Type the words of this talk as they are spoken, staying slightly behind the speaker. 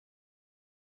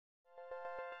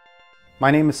My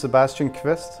name is Sebastian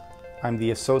Kvist. I'm the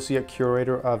Associate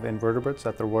Curator of Invertebrates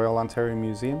at the Royal Ontario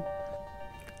Museum,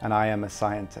 and I am a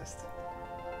scientist.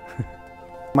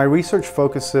 My research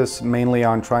focuses mainly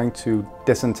on trying to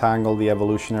disentangle the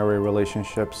evolutionary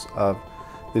relationships of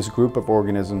this group of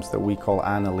organisms that we call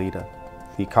Annelida.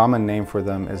 The common name for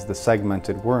them is the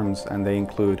segmented worms, and they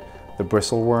include the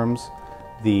bristleworms,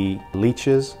 the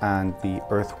leeches, and the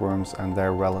earthworms and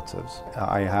their relatives.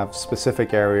 I have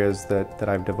specific areas that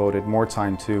I've devoted more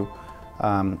time to,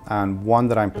 and one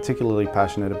that I'm particularly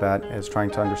passionate about is trying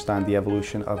to understand the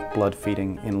evolution of blood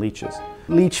feeding in leeches.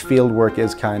 Leech fieldwork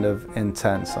is kind of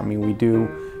intense. I mean, we do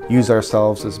use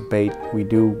ourselves as bait. We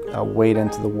do wade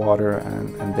into the water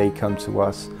and they come to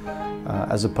us,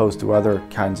 as opposed to other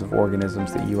kinds of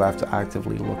organisms that you have to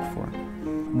actively look for.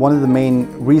 One of the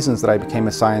main reasons that I became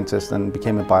a scientist and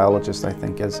became a biologist, I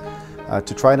think, is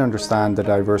to try to understand the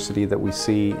diversity that we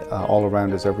see all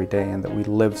around us every day and that we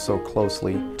live so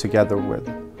closely together with.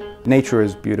 Nature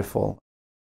is beautiful.